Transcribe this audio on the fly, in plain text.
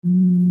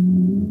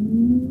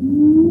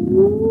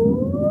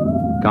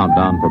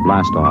Countdown for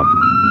blast off.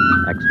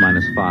 X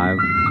minus 5,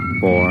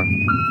 4,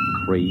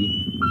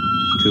 3,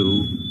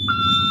 2,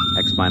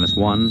 X minus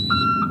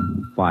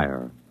 1,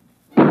 fire.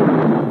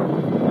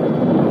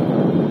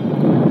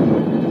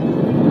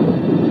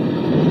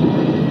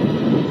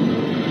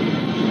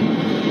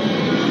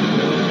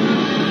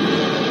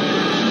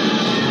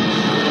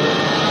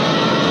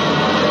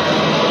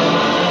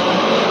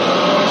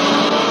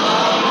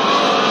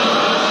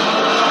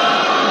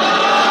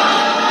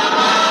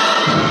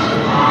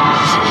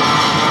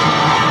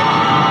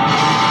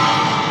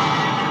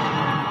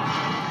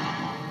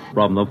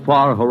 From the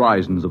far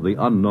horizons of the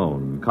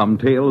unknown come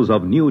tales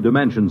of new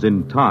dimensions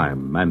in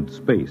time and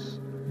space.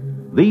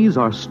 These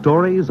are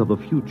stories of the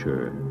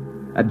future,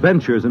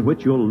 adventures in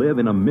which you'll live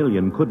in a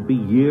million could-be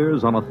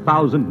years on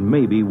 1,000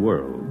 maybe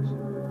worlds.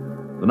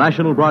 The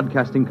National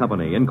Broadcasting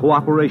Company, in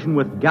cooperation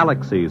with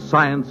Galaxy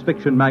Science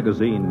Fiction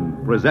Magazine,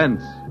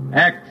 presents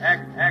X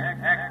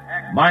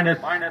minus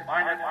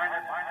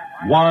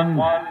 1.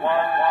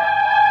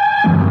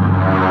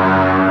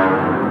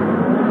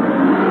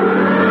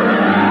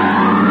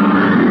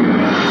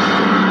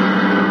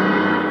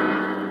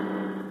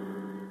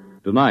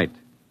 Tonight,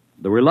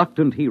 The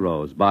Reluctant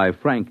Heroes by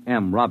Frank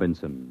M.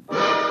 Robinson.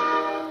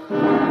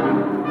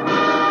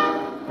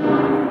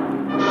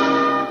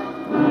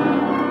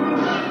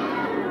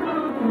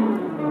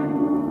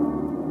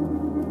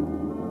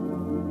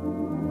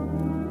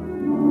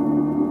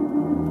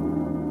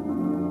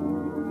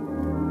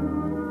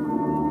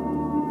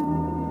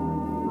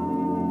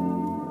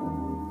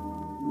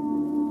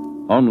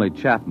 Only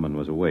Chapman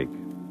was awake.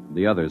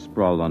 The others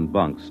sprawled on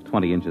bunks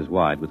 20 inches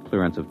wide with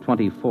clearance of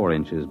 24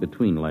 inches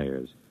between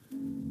layers.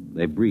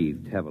 They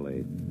breathed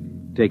heavily,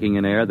 taking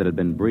in air that had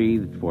been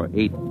breathed for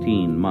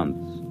 18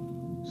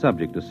 months,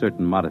 subject to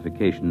certain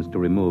modifications to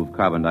remove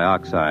carbon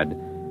dioxide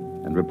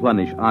and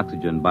replenish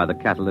oxygen by the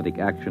catalytic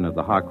action of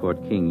the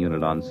Harcourt King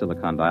unit on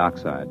silicon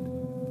dioxide.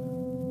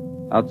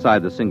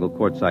 Outside the single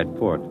quartzite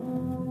port,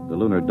 the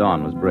lunar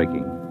dawn was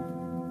breaking.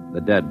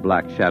 The dead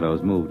black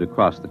shadows moved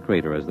across the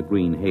crater as the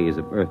green haze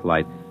of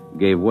Earthlight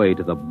gave way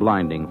to the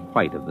blinding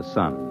white of the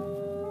sun.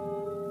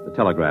 The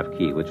telegraph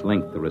key, which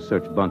linked the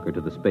research bunker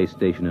to the space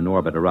station in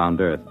orbit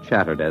around Earth,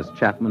 chattered as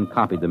Chapman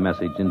copied the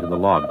message into the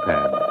log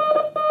pad.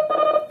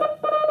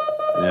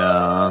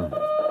 Yeah.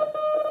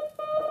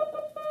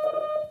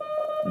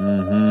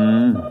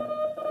 Mm-hmm.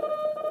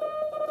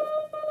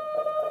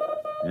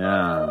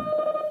 Yeah.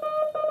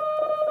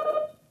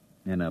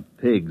 In a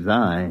pig's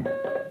eye.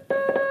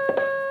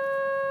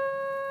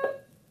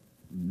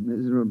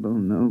 Miserable,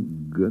 no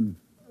good.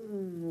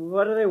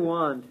 What do they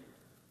want?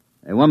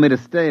 They want me to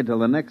stay till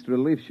the next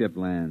relief ship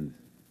lands.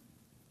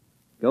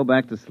 Go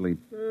back to sleep.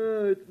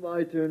 It's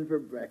my turn for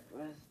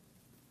breakfast.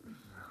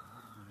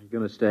 Are you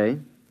going to stay?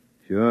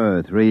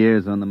 Sure, 3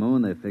 years on the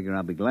moon, they figure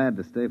I'll be glad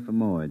to stay for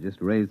more. Just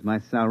raise my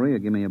salary or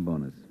give me a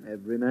bonus.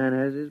 Every man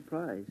has his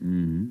price.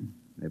 Mm-hmm.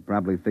 They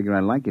probably figure I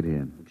like it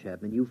here.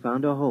 Chapman, you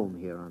found a home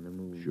here on the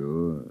moon.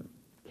 Sure.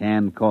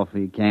 Canned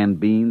coffee, canned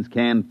beans,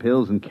 canned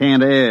pills, and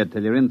canned air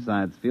till your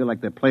insides feel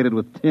like they're plated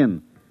with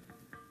tin.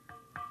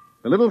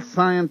 The little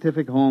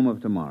scientific home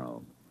of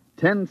tomorrow.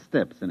 10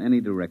 steps in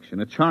any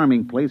direction. A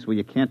charming place where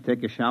you can't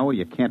take a shower,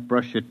 you can't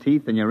brush your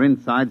teeth, and your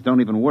insides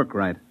don't even work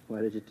right.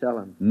 Why did you tell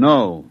him?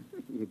 No.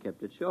 You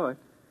kept it short.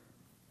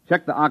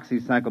 Check the oxy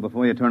cycle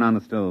before you turn on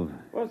the stove.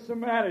 What's the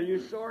matter?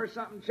 You sore or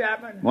something,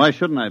 Chapman? Why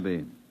shouldn't I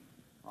be?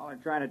 All I'm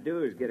trying to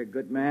do is get a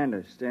good man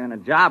to stay on a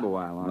job a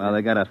while longer. Well,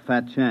 they got a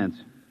fat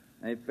chance.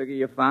 They figure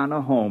you found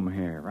a home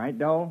here, right,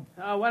 Dole?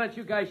 Why don't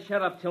you guys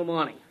shut up till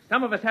morning?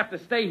 Some of us have to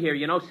stay here,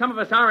 you know. Some of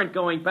us aren't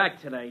going back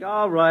today.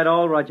 All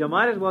right. You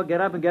might as well get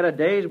up and get a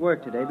day's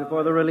work today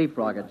before the relief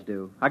rockets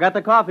do. I got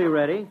the coffee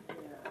ready.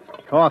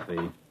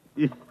 Coffee?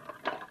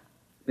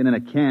 Been in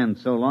a can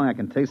so long I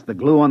can taste the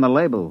glue on the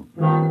label.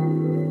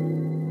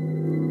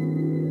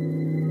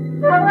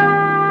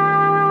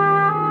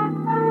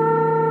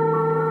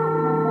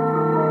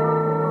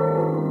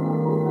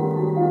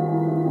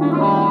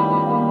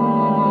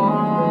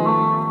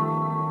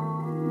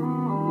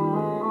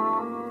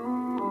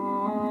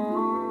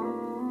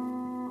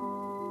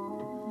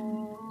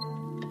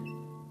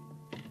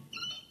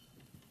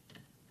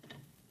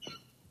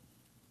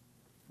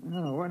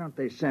 Oh, why don't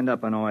they send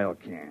up an oil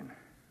can?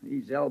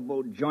 These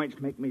elbow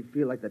joints make me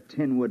feel like the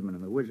Tin Woodman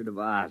in The Wizard of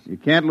Oz. You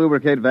can't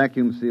lubricate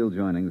vacuum seal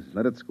joinings.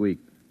 Let it squeak.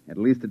 At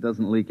least it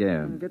doesn't leak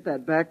air. Get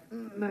that back,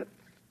 that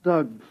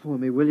stug for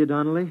me, will you,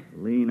 Donnelly?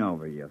 Lean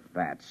over, you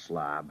fat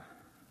slob.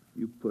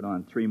 You put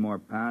on 3 more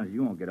pounds,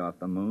 you won't get off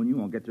the moon. You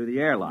won't get through the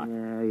airlock.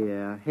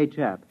 Yeah. Hey,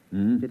 chap,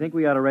 Hmm? do you think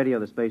we ought to radio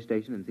the space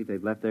station and see if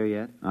they've left there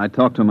yet? I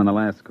talked to him on the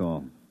last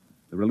call.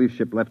 The relief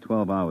ship left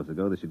 12 hours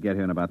ago. They should get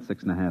here in about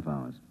 6.5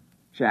 hours.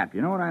 Chap,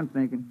 you know what I'm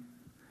thinking?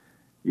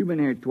 You've been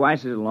here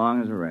twice as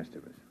long as the rest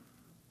of us.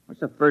 What's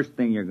the first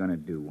thing you're going to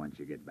do once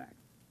you get back?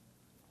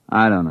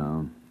 I don't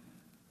know.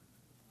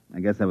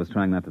 I guess I was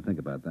trying not to think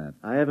about that.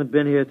 I haven't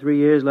been here 3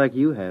 years like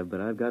you have,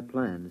 but I've got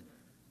plans.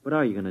 What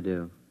are you going to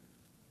do?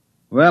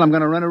 Well, I'm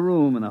going to rent a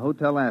room in the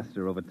Hotel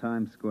Astor over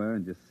Times Square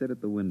and just sit at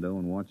the window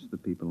and watch the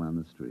people on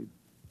the street.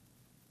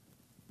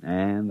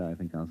 And I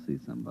think I'll see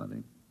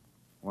somebody.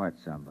 What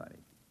somebody?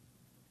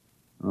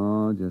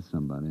 Oh, just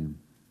somebody.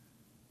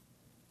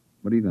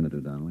 What are you going to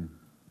do, Donnelly?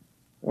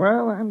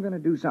 Well, I'm going to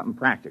do something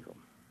practical.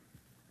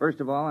 First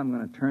of all, I'm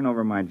going to turn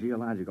over my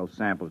geological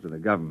samples to the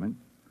government.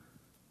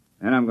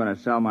 Then I'm going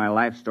to sell my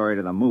life story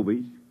to the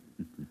movies.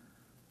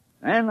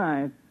 And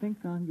I think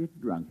I'll get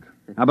drunk.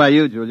 How about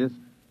you, Julius?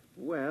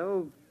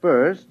 Well,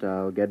 first,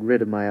 I'll get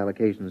rid of my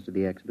allocations to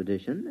the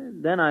expedition.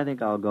 And then I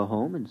think I'll go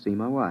home and see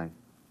my wife.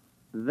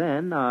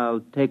 Then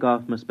I'll take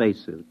off my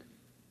spacesuit.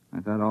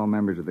 I thought all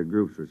members of the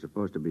groups were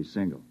supposed to be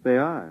single. They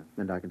are,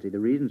 and I can see the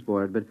reasons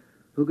for it, but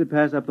who could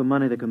pass up the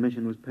money the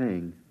commission was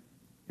paying?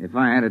 If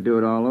I had to do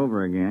it all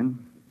over again,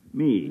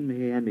 me.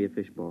 Hand me a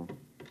fishbowl.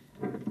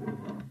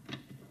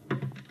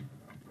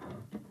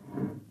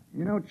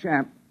 You know,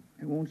 chap,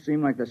 it won't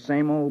seem like the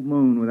same old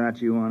moon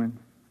without you on it.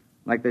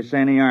 Like they say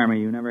in the Army,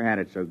 you never had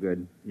it so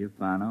good. You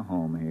found a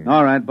home here.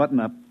 All right, button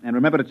up. And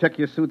remember to check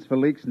your suits for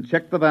leaks and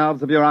check the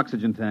valves of your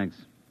oxygen tanks.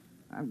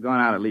 I've gone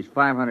out at least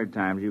 500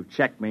 times. You've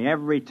checked me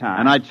every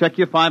time. And I check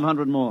you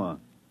 500 more.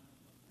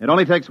 It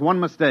only takes one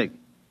mistake.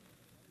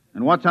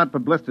 And watch out for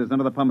blisters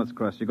under the pumice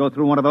crust. You go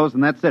through one of those,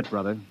 and that's it,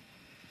 brother.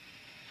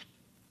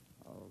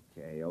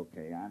 Okay,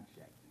 I'll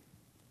check.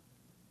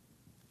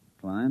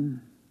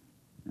 Klein,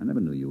 I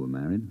never knew you were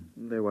married.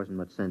 There wasn't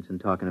much sense in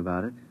talking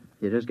about it.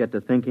 You just get to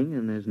thinking,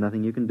 and there's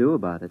nothing you can do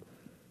about it.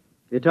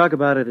 If you talk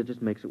about it, it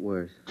just makes it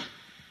worse.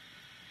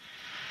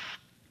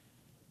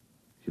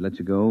 She let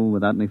you go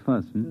without any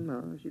fuss,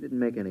 No, she didn't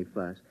make any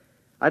fuss.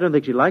 I don't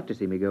think she'd like to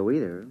see me go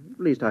either. At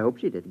least I hope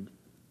she didn't.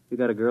 You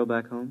got a girl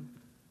back home?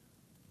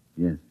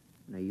 Yes.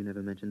 No, you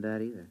never mentioned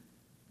that either.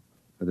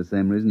 For the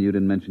same reason you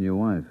didn't mention your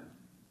wife.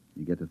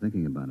 You get to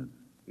thinking about it.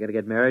 You got to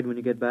get married when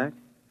you get back?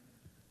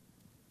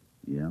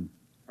 Yeah.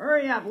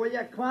 Hurry up, will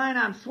you, Klein?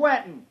 I'm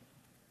sweating.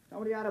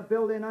 Somebody ought to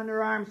build in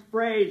underarm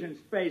sprays and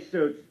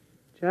spacesuits.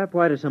 Chap,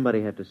 why does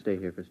somebody have to stay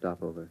here for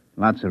stopover?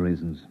 Lots of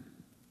reasons.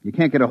 You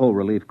can't get a whole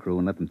relief crew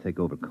and let them take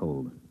over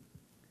cold.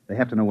 They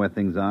have to know where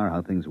things are,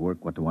 how things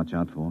work, what to watch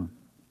out for.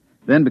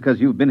 Then,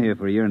 because you've been here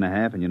for a year and a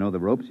half and you know the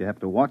ropes, you have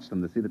to watch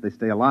them to see that they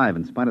stay alive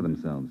in spite of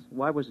themselves.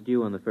 Why was it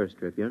you on the first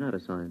trip? You're not a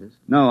scientist.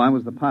 No, I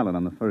was the pilot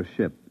on the first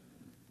ship.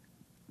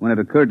 When it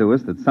occurred to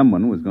us that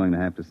someone was going to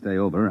have to stay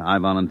over, I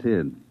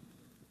volunteered.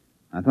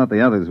 I thought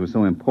the others were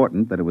so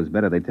important that it was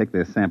better they take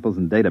their samples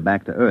and data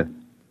back to Earth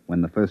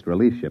when the first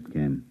relief ship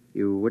came.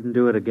 You wouldn't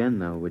do it again,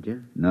 though, would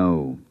you?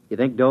 No. You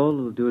think Dole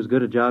will do as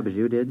good a job as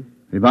you did?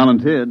 He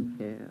volunteered.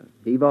 Yeah,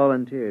 he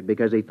volunteered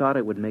because he thought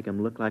it would make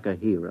him look like a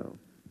hero.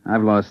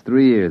 I've lost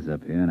 3 years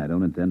up here, and I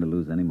don't intend to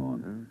lose any more.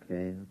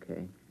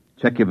 Okay.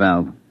 Check your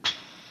valve.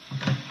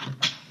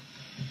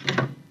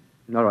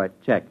 All right,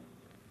 check.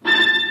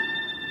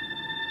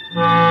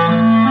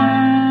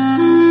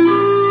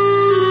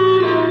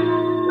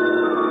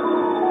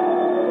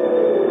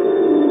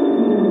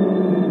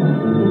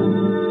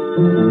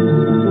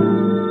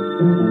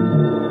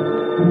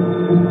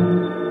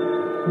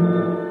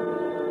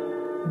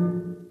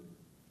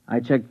 I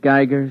checked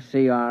Geiger,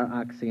 CR,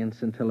 oxy, and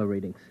scintilla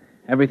readings.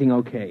 Everything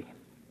okay.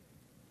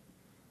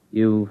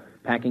 You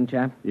packing,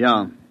 chap?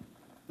 Yeah.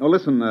 Oh,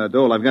 listen,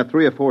 Dole, I've got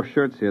 3 or 4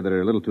 shirts here that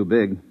are a little too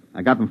big.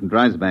 I got them from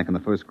Dreisbach in the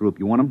first group.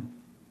 You want them?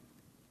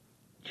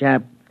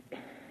 Chap,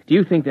 do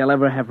you think they'll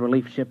ever have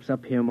relief ships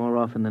up here more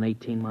often than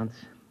 18 months?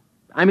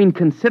 I mean,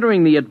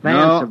 considering the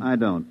advance No, I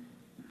don't.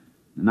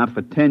 Not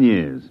for 10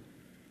 years.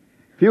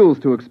 Fuel's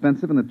too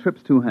expensive and the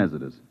trip's too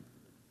hazardous.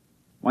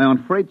 Why,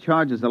 on freight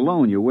charges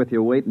alone, you're worth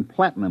your weight in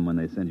platinum when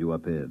they send you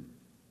up here.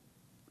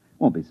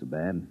 Won't be so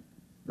bad.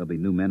 There'll be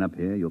new men up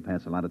here. You'll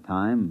pass a lot of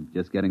time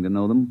just getting to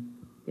know them.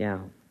 Yeah.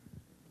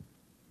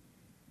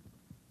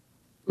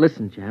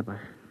 Listen, chap,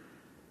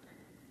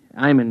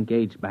 I'm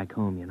engaged back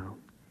home, you know.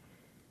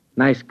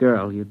 Nice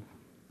girl. You'd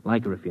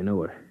like her if you knew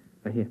her.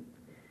 Here,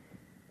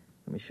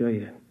 let me show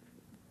you.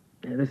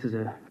 This is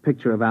a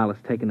picture of Alice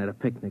taken at a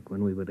picnic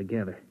when we were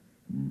together.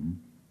 Mm-hmm.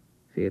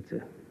 See, it's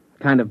a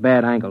kind of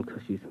bad angle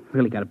because she's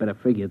really got a better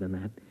figure than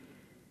that.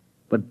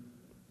 But,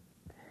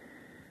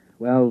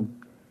 well,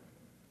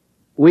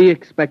 we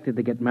expected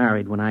to get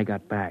married when I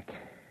got back.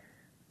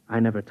 I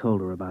never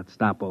told her about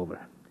stopover.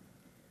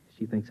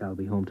 She thinks I'll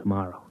be home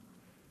tomorrow.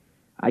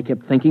 I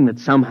kept thinking that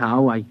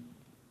somehow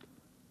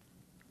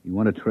You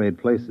want to trade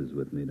places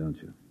with me, don't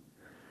you?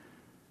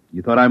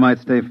 You thought I might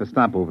stay for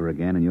stopover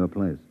again in your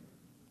place.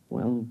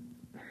 Well,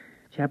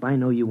 chap, I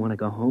know you want to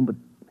go home, but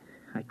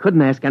I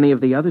couldn't ask any of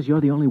the others.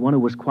 You're the only one who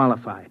was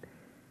qualified.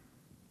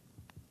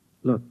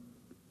 Look,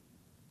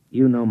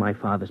 you know my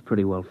father's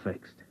pretty well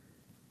fixed.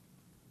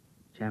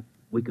 Chap,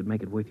 we could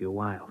make it worth your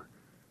while.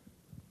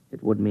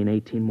 It wouldn't mean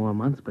 18 more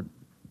months, but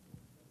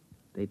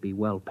they'd be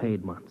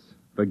well-paid months.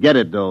 Forget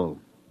it, Dole.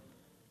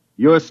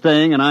 You're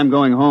staying and I'm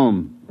going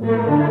home.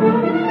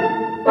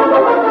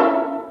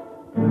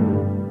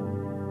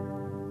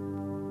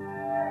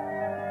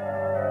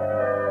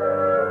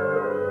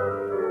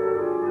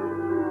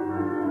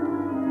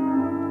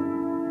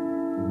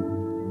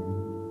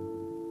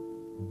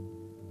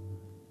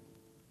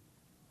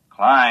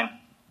 Klein.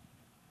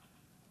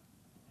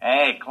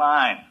 Hey,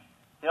 Klein.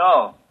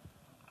 Yo,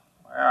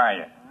 Where are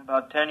you?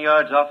 about 10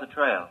 yards off the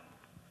trail.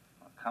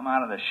 Come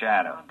out of the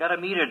shadow. I've got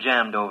a meter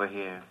jammed over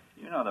here.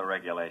 You know the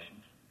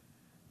regulations.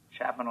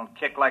 Chapman will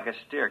kick like a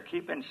steer.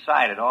 Keep in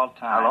sight at all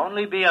times. I'll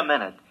only be a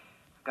minute.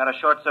 I've got a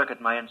short circuit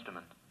in my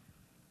instrument.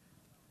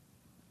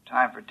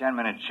 Time for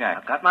 10-minute check.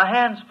 I've got my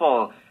hands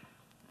full.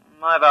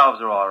 My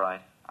valves are all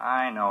right.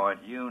 I know it.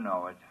 You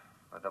know it.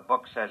 But the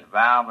book says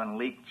valve and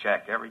leak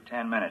check every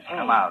 10 minutes. Hey.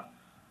 Come out.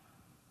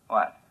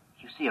 What?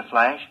 You see a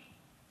flash?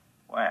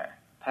 Where?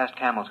 Past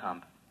Camel's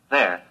Hump.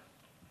 There.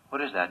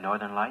 What is that,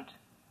 Northern Lights?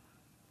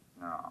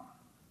 No.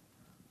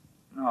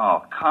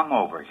 No, come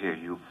over here,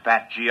 you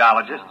fat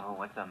geologist. Oh,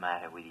 what's the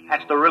matter with you?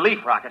 That's the relief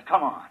rocket.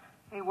 Come on.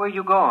 Hey, where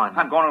you going?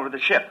 I'm going over to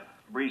the ship.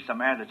 Breathe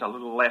some air that's a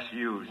little less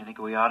used. You think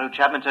we ought to?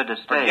 Chapman said to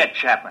stay. Forget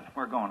Chapman.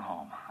 We're going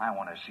home. I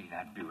want to see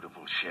that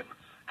beautiful ship.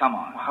 Come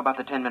on. Well, how about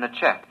the 10-minute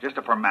check? Just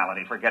a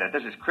formality. Forget it.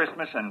 This is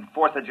Christmas and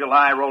 4th of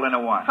July roll into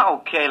one.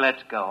 Okay,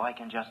 let's go. I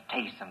can just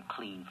taste some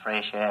clean,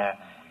 fresh air.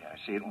 We gotta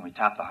see it when we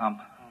top the hump.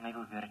 Well, maybe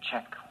we better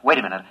check. Wait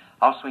a minute.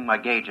 I'll swing my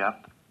gauge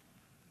up.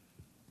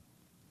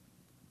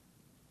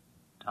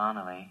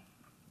 Donnelly,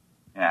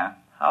 Yeah?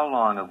 how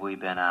long have we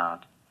been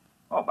out?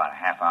 Oh, about a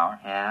half hour.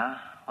 Yeah?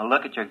 Well,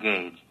 look at your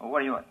gauge. Well, what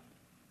do you want?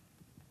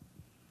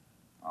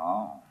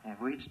 Oh. If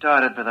we'd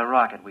started for the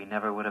rocket, we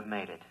never would have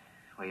made it.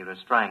 We would have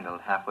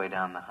strangled halfway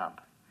down the hump.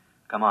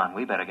 Come on,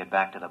 we better get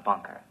back to the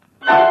bunker.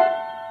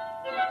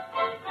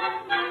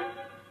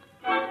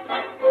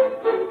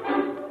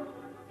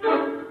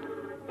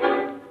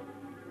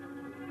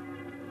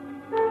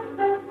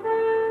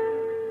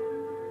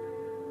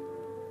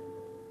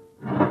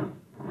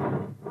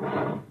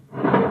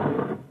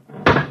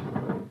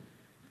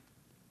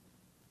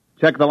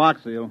 Check the lock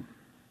seal.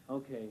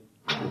 Okay.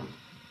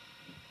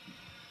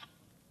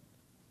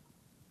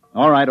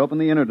 All right, open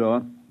the inner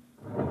door.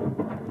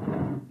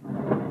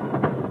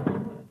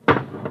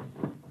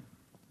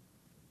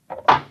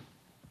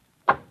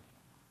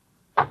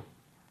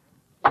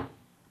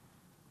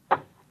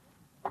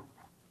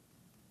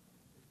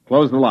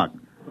 Close the lock.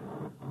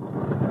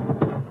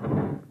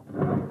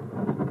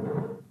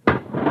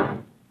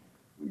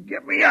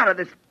 Get me out of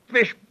this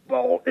fish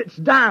bowl. It's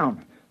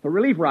down. The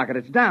relief rocket,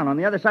 it's down on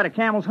the other side of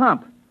Camel's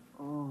Hump.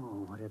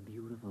 Oh, what a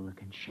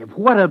beautiful-looking ship.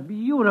 What a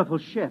beautiful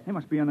ship. They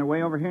must be on their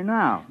way over here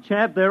now.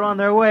 Chap, they're on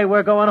their way.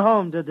 We're going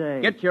home today.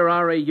 Get your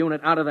RA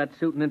unit out of that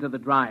suit and into the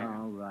dryer.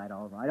 All right.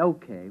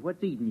 Okay.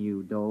 What's eating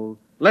you, Dole?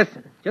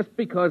 Listen, just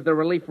because the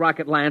relief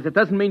rocket lands, it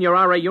doesn't mean your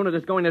RA unit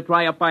is going to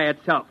dry up by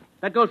itself.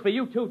 That goes for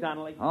you, too,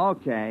 Donnelly.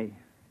 Okay.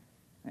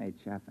 Hey,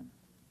 Chapman,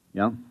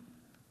 Yeah?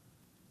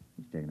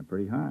 he's taking it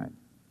pretty hard.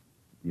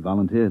 He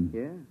volunteered.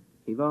 Yeah,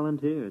 he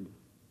volunteered.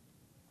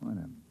 What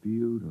a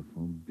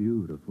beautiful,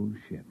 beautiful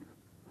ship.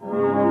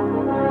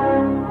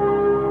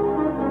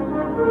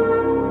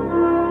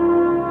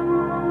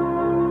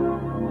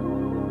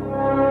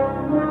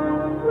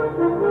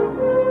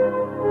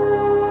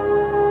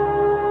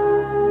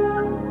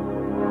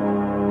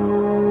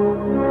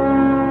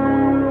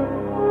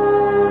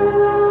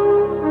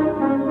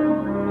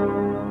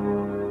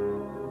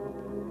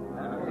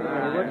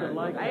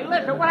 Hey,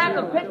 listen, what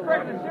happened to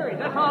Pittsburgh in the series?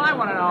 That's all I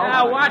want to know.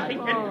 Yeah,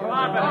 Washington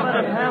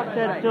But if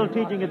Halstead's still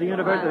teaching at the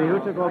university, who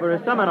took over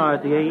a seminar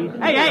at the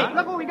AEC? Hey,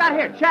 look what we got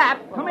here.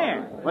 Chap, come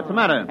here. What's the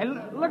matter? Hey,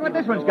 look what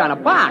this one's got, a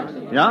box.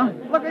 Yeah?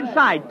 Look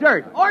inside,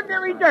 dirt.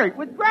 Ordinary dirt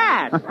with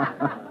grass.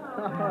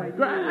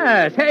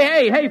 Grass.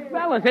 Hey,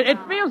 fellas, it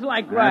feels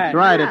like grass. That's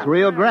right, it's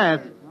real grass.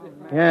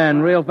 Yeah,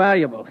 and real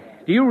valuable.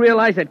 Do you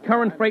realize at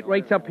current freight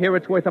rates up here,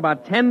 it's worth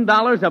about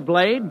 $10 a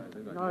blade?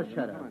 Oh,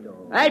 shut up,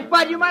 Dole. Hey,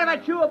 Bud, you mind if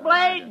I chew a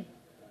blade?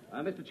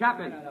 Mr.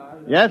 Chapman.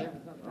 Yes?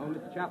 Oh,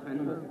 Mr.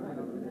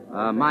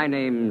 Chapman. My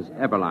name's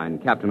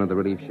Eberline, captain of the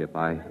relief ship.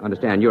 I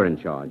understand you're in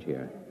charge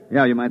here.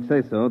 Yeah, you might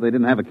say so. They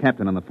didn't have a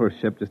captain on the first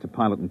ship, just a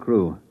pilot and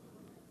crew.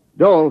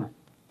 Dole,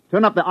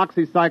 turn up the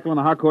oxycycle in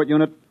the Harcourt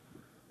unit.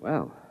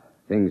 Well,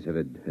 things have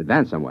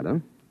advanced somewhat, huh?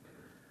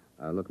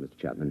 Look, Mr.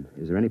 Chapman,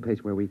 is there any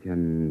place where we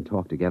can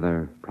talk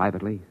together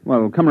privately?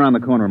 Well, come around the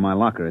corner of my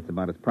locker. It's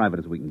about as private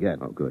as we can get.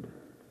 Oh, good.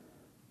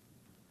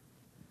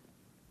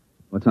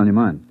 What's on your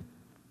mind?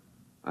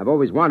 I've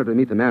always wanted to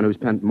meet the man who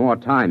spent more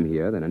time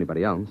here than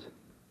anybody else.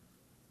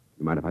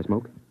 You mind if I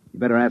smoke? You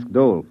better ask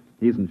Dole.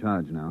 He's in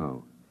charge now.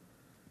 Oh.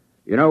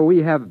 You know,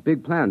 we have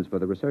big plans for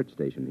the research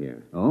station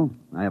here. Oh?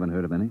 I haven't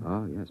heard of any.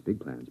 Oh, yes, big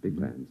plans, big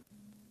plans.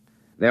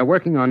 They're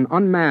working on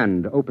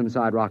unmanned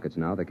open-side rockets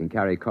now that can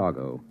carry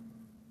cargo.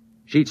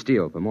 Sheet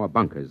steel for more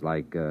bunkers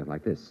like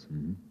this.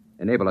 Mm-hmm.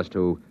 Enable us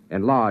to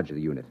enlarge the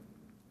unit.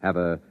 Have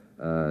a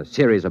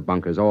series of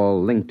bunkers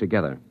all linked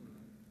together.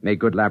 Make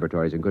good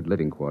laboratories and good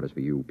living quarters for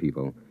you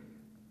people.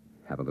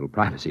 Have a little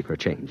privacy for a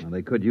change. Well,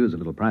 they could use a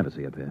little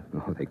privacy up here.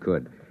 Oh, they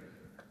could.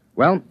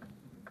 Well,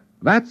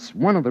 that's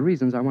one of the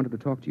reasons I wanted to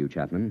talk to you,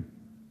 Chapman.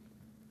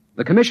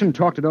 The commission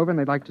talked it over, and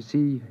they'd like to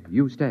see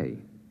you stay.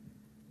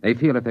 They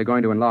feel if they're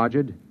going to enlarge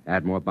it,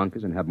 add more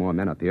bunkers, and have more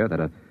men up here,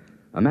 that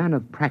a man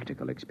of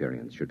practical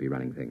experience should be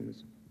running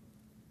things.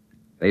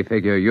 They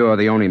figure you're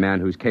the only man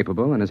who's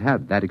capable and has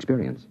had that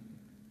experience.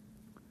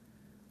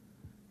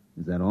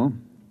 Is that all?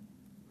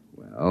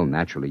 Well,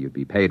 naturally, you'd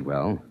be paid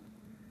well.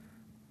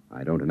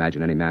 I don't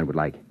imagine any man would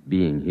like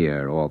being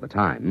here all the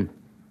time.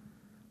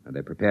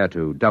 They're prepared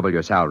to double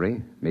your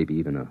salary, maybe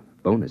even a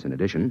bonus in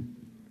addition.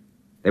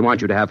 They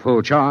want you to have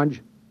full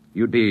charge.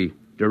 You'd be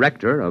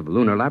director of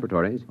Lunar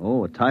Laboratories.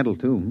 Oh, a title,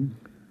 too. Hmm?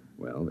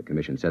 Well, the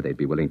commission said they'd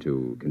be willing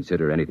to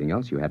consider anything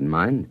else you had in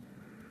mind.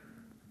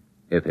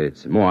 If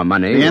it's more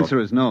money... The answer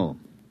is no.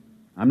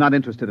 I'm not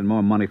interested in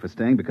more money for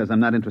staying because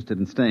I'm not interested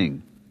in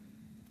staying.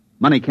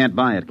 Money can't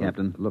buy it,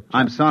 Captain. Look,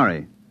 I'm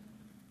sorry.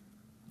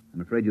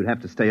 I'm afraid you'd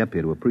have to stay up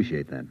here to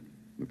appreciate that.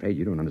 I'm afraid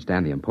you don't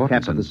understand the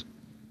importance Captain, of this...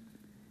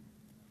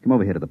 Come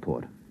over here to the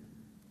port.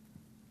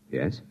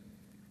 Yes?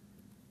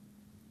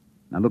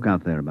 Now look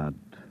out there about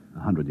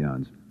 100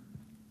 yards.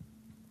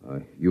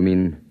 You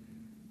mean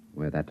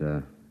where that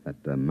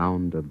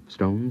mound of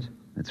stones?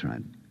 That's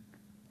right.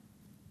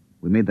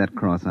 We made that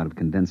cross out of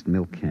condensed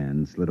milk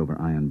cans slid over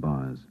iron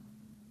bars.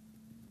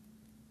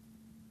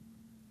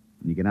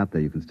 When you get out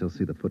there, you can still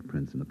see the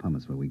footprints in the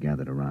pumice where we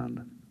gathered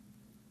around.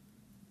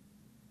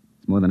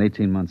 It's more than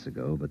 18 months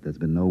ago, but there's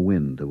been no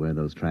wind to wear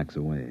those tracks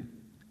away.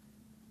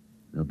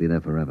 They'll be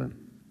there forever.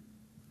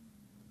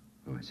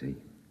 Oh, I see.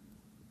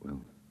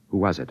 Well, who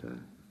was it?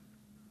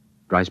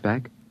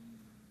 Dreisbach?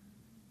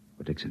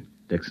 Or Dixon?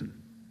 Dixon.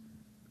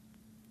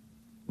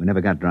 We never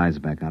got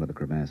Dreisbach out of the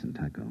crevasse in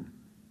Taco.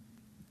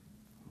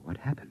 What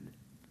happened?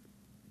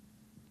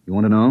 You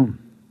want to know?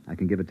 I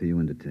can give it to you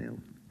in detail.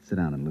 Sit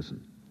down and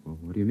listen. Well,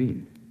 what do you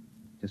mean?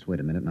 Just wait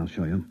a minute and I'll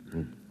show you.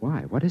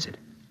 Why? What is it?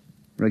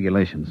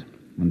 Regulations.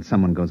 When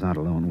someone goes out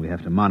alone, we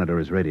have to monitor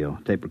his radio,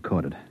 tape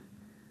recorded.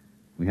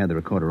 We had the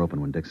recorder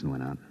open when Dixon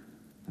went out.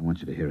 I want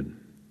you to hear it.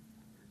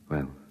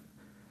 Well,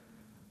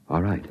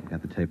 all right. I've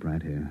got the tape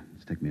right here.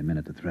 It's taken me a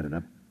minute to thread it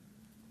up.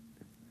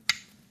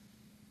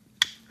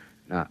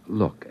 Now,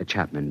 look,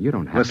 Chapman, you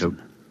don't have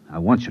Listen. I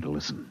want you to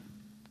listen.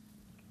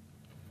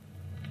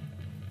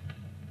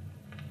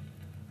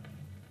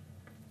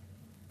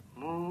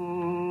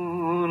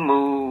 Moon,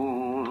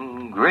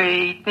 moon,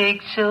 great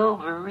big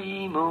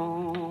silvery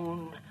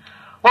moon,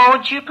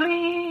 won't you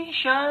please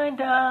shine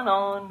down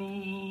on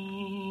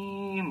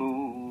me,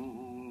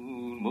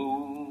 moon,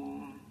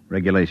 moon.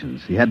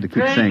 Regulations. He had to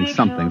keep saying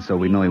something so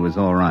we know he was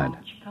all right.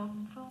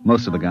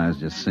 Most of the guys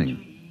just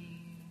sing.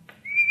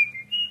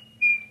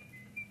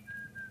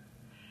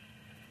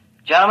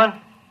 Gentlemen,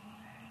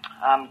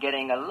 I'm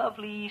getting a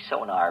lovely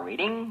sonar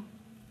reading.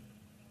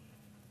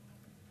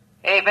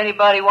 Hey, if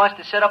anybody wants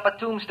to set up a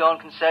tombstone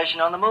concession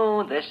on the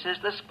moon, this is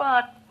the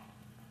spot.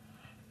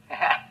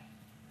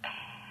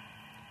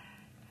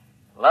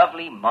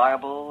 Lovely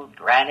marble,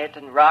 granite,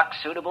 and rock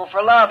suitable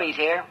for lobbies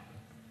here.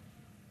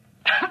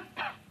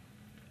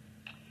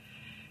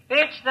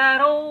 It's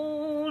that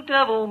old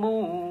devil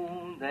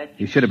moon that...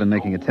 He should have been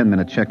making a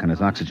 10-minute check on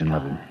his oxygen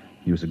level.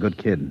 He was a good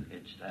kid,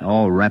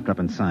 all wrapped up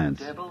in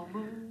science.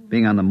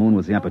 Being on the moon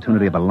was the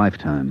opportunity of a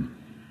lifetime.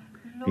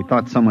 He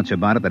thought so much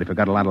about it that he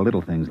forgot a lot of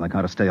little things, like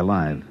how to stay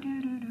alive.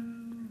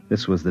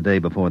 This was the day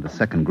before the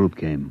second group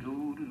came.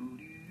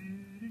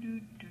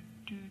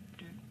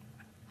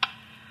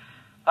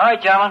 All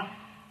right, gentlemen.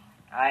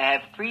 I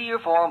have 3 or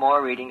 4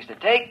 more readings to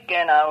take,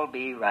 and I'll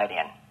be right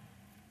in.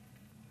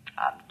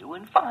 I'm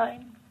doing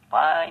fine.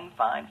 Fine.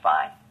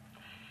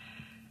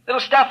 Little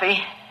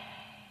stuffy.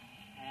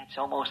 It's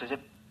almost as if...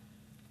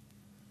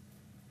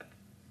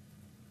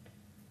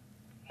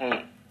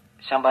 Hey,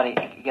 somebody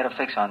get a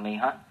fix on me,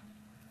 huh?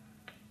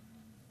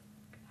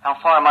 How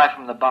far am I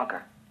from the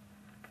bunker?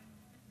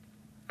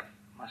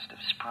 Must have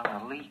sprung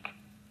a leak.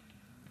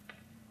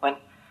 When...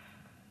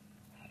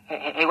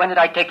 Hey, when did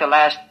I take the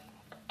last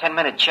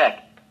 10-minute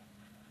check?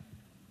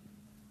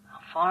 How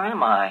far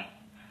am I?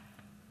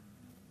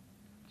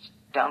 It's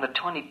down to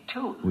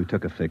 22. We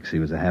took a fix. He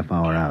was a half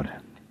hour out.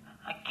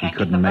 I can't He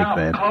couldn't get the make valve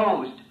that.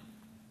 closed.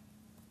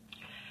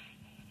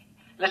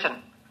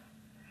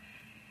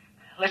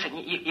 Listen,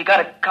 you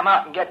gotta come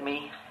out and get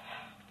me.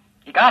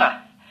 You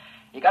gotta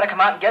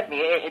come out and get me.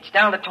 It's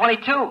down to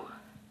 22.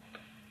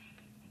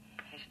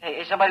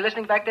 Is somebody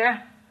listening back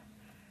there?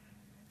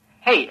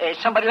 Hey, is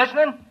somebody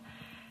listening?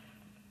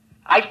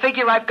 I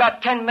figure I've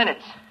got 10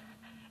 minutes.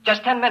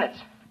 Just 10 minutes.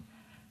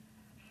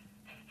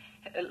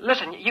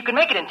 Listen, you can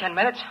make it in 10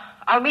 minutes.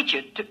 I'll meet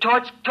you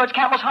towards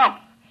Camel's Hump.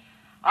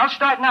 I'll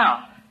start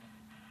now.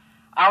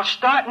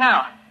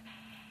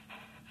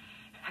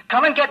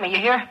 Come and get me, you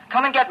hear?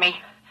 Come and get me.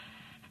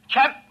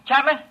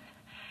 Chapman?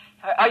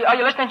 Are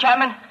you listening,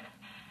 Chapman?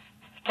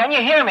 Can you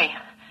hear me?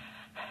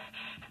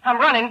 I'm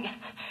running.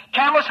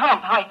 Camel's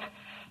Hump.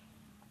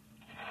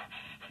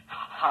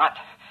 Hot.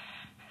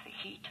 The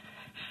heat.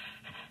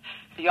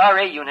 The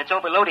RA unit's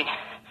overloading.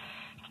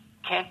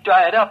 Can't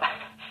dry it up.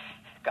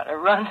 Gotta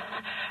run.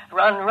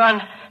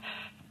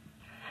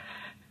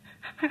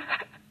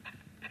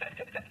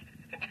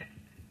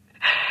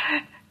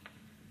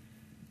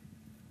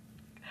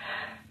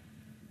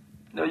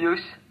 No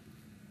use.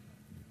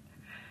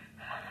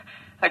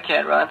 I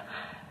can't run.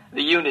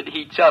 The unit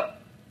heats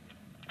up.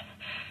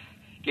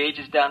 Gauge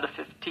is down to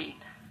 15.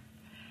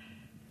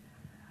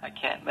 I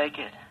can't make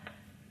it.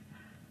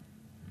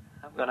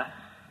 I'm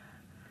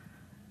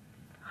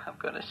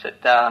gonna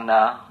sit down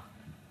now.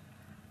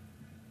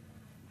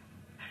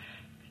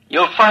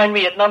 You'll find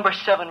me at number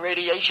 7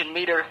 radiation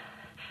meter,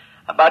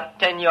 about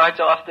 10 yards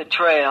off the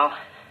trail.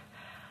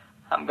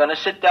 I'm gonna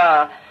sit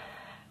down.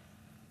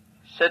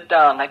 Sit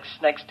down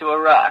next to a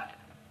rock.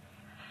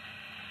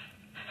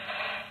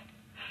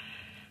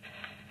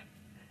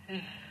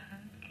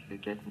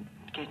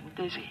 Getting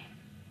dizzy.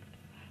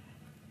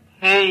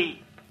 Hey,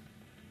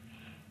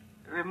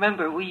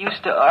 remember we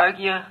used to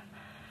argue?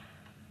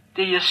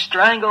 Do you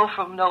strangle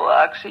from no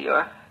oxy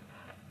or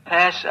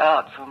pass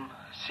out from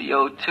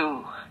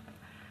CO2?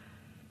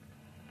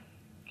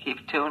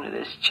 Keep tuned to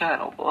this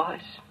channel,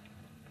 boys.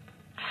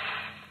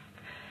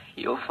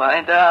 You'll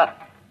find out.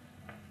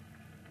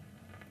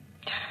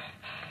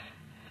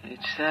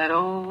 It's that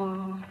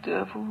old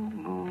devil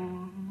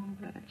moon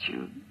that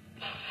you...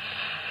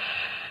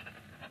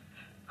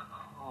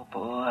 Oh,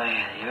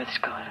 boy, the Earth's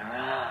going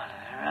around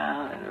and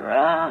around and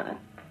around. And...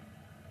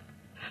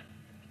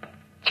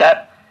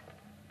 Chap,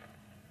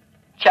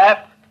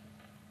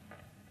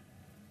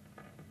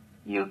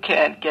 you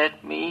can't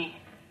get me,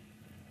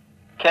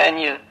 can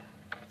you?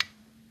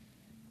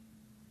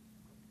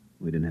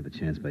 We didn't have a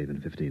chance by even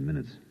 15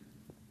 minutes.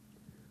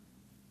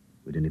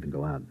 We didn't even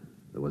go out.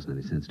 There wasn't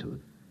any sense to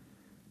it.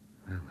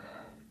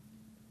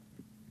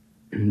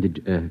 Well,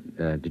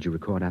 did you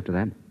record after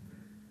that?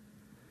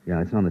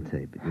 Yeah, it's on the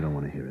tape, but you don't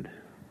want to hear it.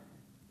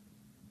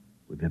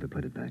 We've never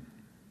played it back.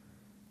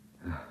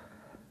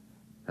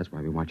 That's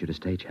why we want you to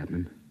stay,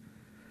 Chapman.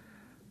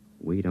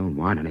 We don't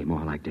want any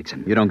more like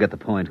Dixon. You don't get the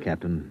point,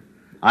 Captain.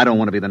 I don't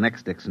want to be the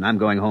next Dixon. I'm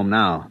going home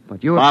now.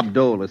 But you're... Bob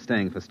Dole is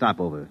staying for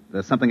stopover. If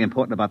there's something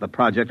important about the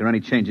project or any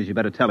changes, you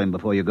better tell him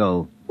before you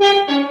go.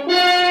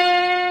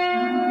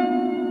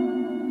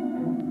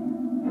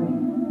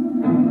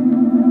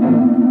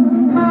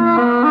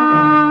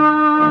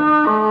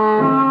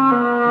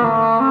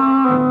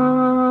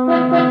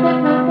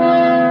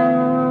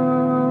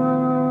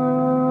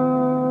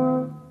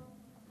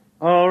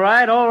 All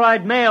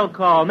right, mail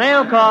call.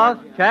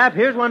 Chap,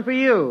 here's one for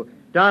you.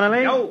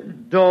 Donnelly. Yo.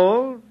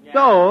 Dole.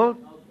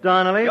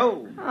 Donnelly.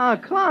 Yo.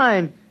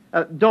 Klein.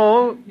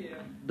 Dole.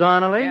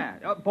 Donnelly. Yeah.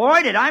 Oh,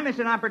 boy, did I miss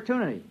an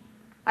opportunity.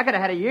 I could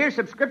have had a year's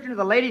subscription to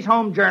the Ladies'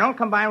 Home Journal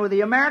combined with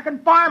the American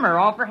Farmer,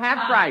 all for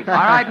half price. All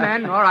right,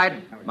 men, all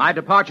right. My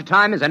departure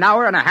time is an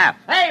hour and a half.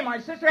 Hey, my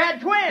sister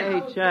had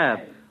twins. Hey,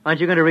 chap, aren't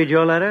you going to read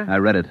your letter? I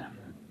read it.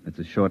 It's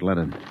a short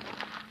letter.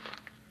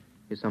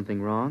 Is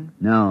something wrong?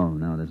 No,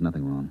 there's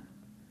nothing wrong.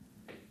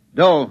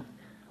 Dole,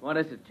 What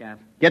is it, chap?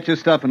 get your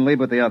stuff and leave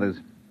with the others.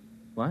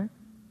 What?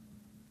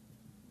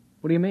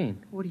 What do you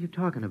mean? What are you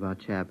talking about,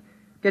 chap?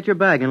 Get your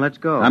bag and let's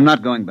go. I'm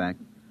not going back.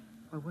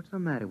 Well, what's the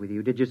matter with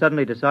you? Did you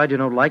suddenly decide you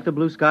don't like the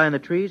blue sky and the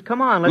trees?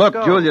 Come on, let's Look,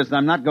 go. Julius,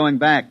 I'm not going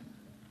back.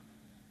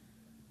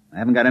 I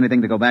haven't got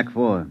anything to go back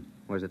for.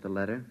 Was it the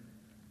letter?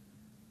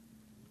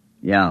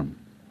 Yeah.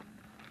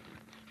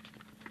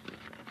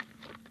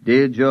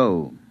 Dear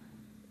Joe,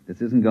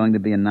 this isn't going to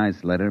be a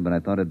nice letter, but I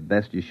thought it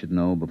best you should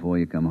know before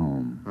you come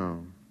home. Oh.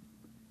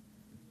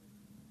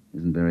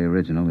 Isn't very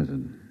original, is it?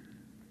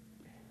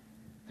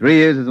 3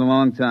 years is a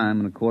long time,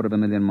 and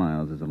 250,000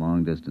 miles is a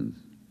long distance.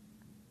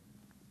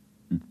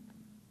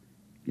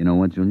 You know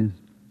what, Julius?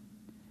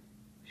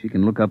 She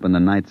can look up in the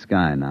night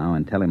sky now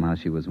and tell him how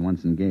she was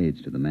once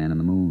engaged to the man in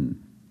the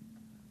moon.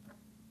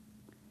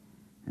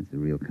 That's a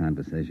real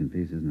conversation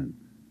piece, isn't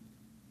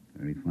it?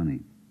 Very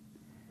funny.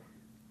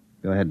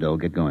 Go ahead, Dole.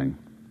 Get going.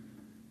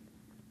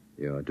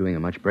 You're doing a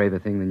much braver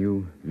thing than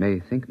you may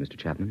think, Mr.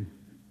 Chapman.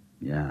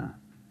 Yeah,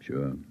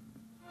 sure.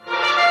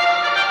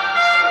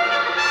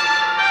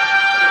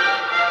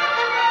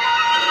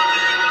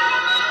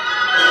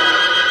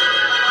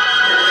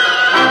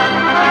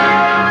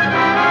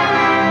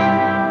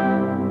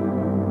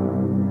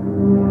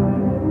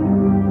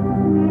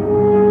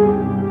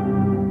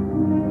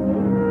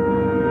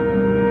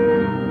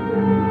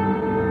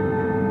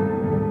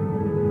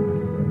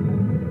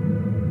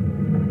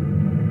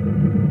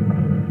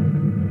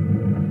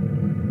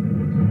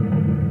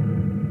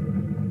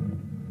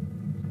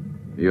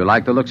 You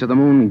like the looks of the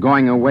moon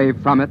going away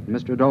from it,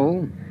 Mr.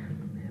 Dole?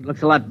 It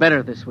looks a lot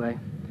better this way.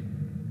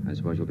 I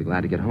suppose you'll be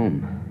glad to get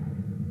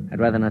home. I'd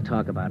rather not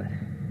talk about it.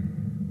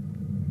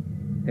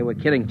 They were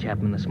kidding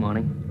Chapman this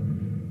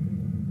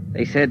morning.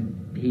 They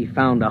said he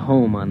found a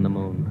home on the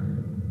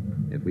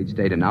moon. If we'd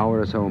stayed an hour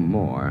or so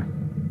more,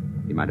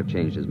 he might have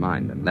changed his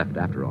mind and left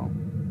after all.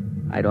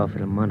 I'd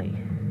offered him money.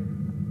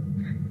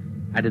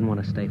 I didn't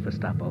want to stay for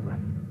stopover.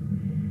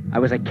 I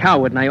was a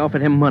coward, and I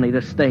offered him money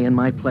to stay in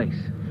my place.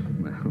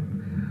 Well,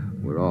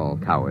 we're all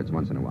cowards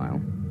once in a while.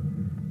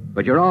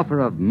 But your offer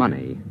of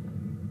money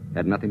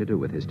had nothing to do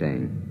with his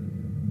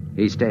staying.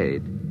 He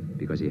stayed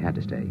because he had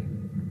to stay.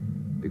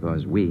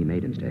 Because we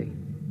made him stay.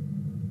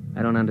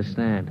 I don't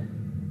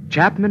understand.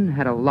 Chapman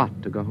had a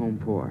lot to go home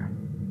for.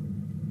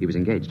 He was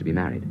engaged to be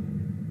married.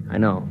 I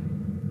know.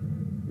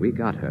 We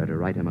got her to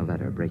write him a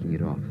letter breaking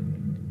it off.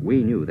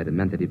 we knew that it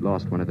meant that he'd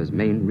lost one of his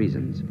main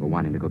reasons for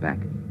wanting to go back.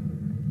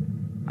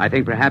 I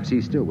think perhaps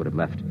he still would have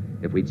left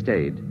if we'd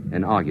stayed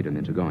and argued him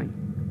into going.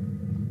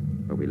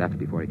 But we left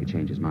before he could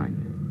change his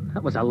mind.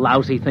 That was a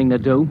lousy thing to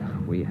do.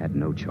 We had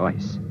no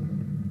choice.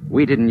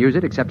 We didn't use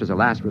it except as a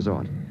last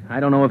resort. I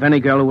don't know of any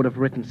girl who would have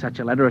written such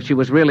a letter if she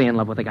was really in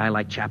love with a guy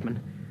like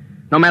Chapman.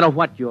 No matter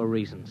what your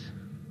reasons.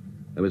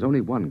 There was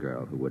only one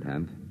girl who would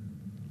have.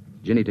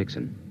 Ginny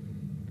Dixon.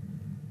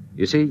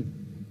 You see,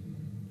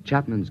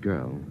 Chapman's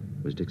girl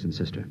was Dixon's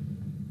sister.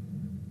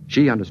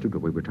 She understood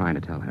what we were trying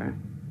to tell her.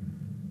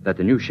 That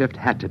the new shift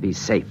had to be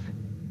safe.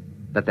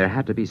 That there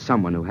had to be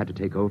someone who had to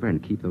take over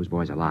and keep those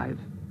boys alive.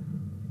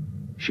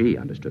 She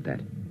understood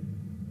that.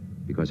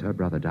 Because her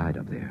brother died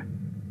up there.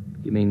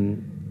 You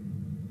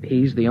mean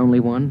he's the only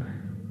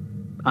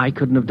one? I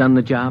couldn't have done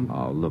the job?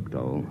 Oh, look,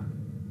 Dole.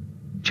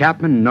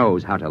 Chapman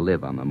knows how to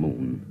live on the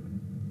moon.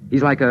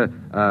 He's like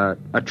a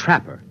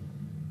trapper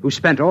who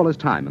spent all his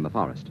time in the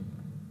forest.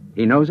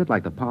 He knows it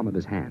like the palm of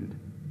his hand.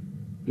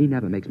 He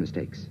never makes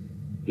mistakes.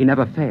 He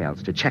never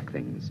fails to check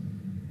things.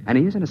 And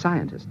he isn't a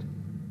scientist.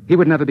 He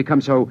would never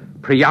become so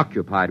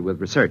preoccupied with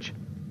research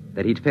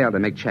that he'd fail to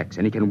make checks,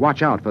 and he can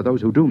watch out for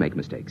those who do make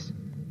mistakes.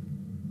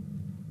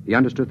 He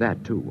understood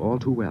that, too, all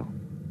too well.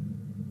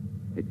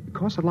 It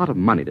costs a lot of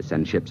money to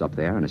send ships up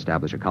there and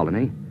establish a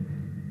colony.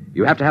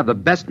 You have to have the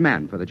best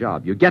man for the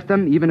job. You get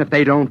them even if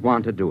they don't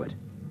want to do it.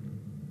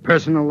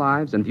 Personal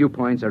lives and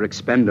viewpoints are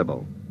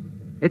expendable.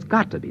 It's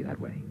got to be that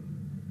way.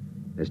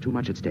 There's too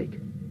much at stake.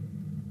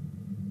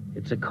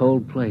 It's a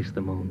cold place,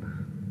 the moon.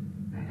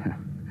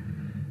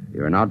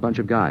 You're an odd bunch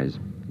of guys.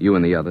 You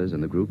and the others in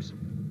the groups.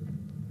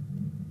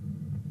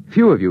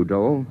 Few of you,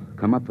 Dole,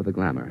 come up for the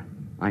glamour.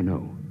 I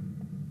know.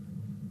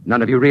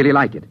 None of you really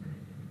like it.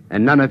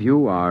 And none of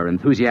you are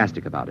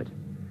enthusiastic about it.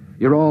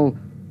 You're all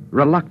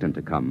reluctant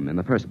to come in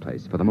the first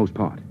place, for the most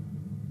part.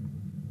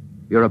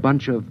 You're a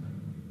bunch of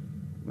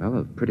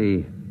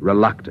pretty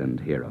reluctant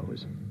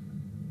heroes.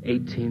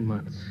 18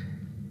 months.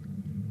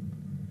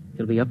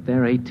 He'll be up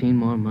there 18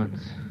 more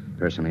months.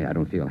 Personally, I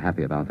don't feel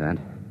happy about that.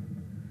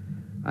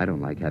 I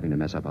don't like having to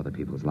mess up other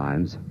people's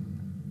lives.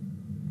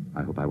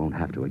 I hope I won't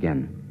have to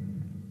again.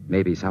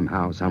 Maybe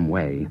somehow, some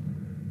way,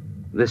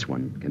 this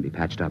one can be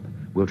patched up.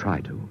 We'll try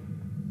to.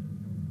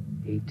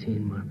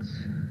 18 months.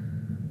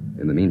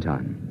 In the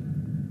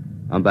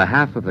meantime, on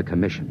behalf of the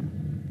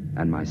Commission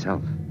and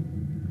myself,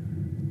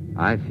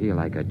 I feel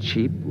like a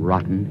cheap,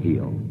 rotten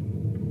heel.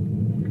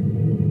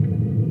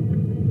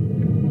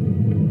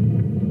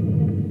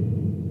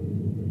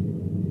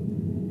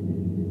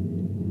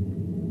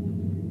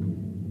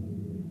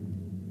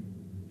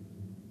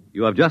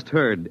 You have just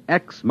heard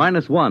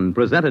X-1,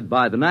 presented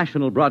by the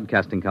National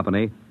Broadcasting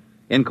Company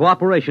in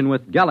cooperation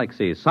with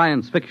Galaxy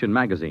Science Fiction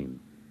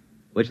Magazine,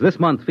 which this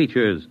month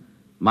features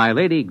My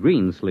Lady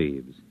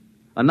Greensleeves,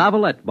 a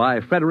novelette by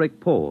Frederick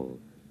Pohl,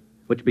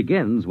 which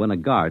begins when a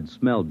guard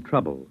smelled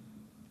trouble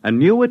and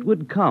knew it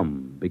would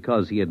come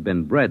because he had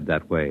been bred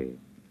that way.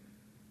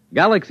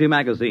 Galaxy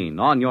Magazine,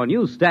 on your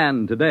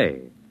newsstand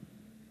today.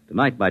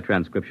 Tonight, by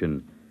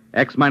transcription,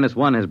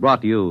 X-1 has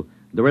brought you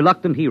The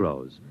Reluctant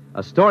Heroes,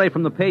 a story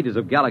from the pages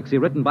of Galaxy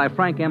written by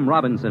Frank M.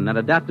 Robinson and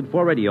adapted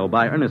for radio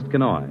by Ernest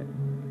Kenoy.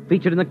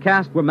 Featured in the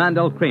cast were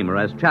Mandel Kramer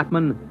as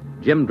Chapman,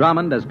 Jim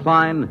Drummond as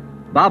Klein,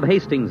 Bob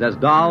Hastings as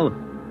Dahl,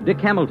 Dick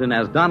Hamilton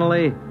as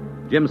Donnelly,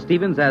 Jim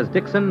Stevens as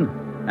Dixon,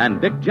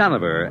 and Vic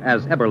Janover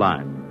as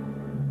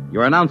Eberline.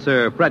 Your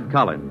announcer, Fred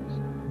Collins.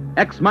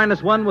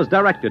 X-1 was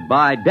directed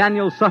by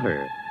Daniel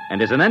Sutter and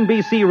is an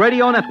NBC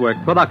Radio Network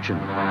production.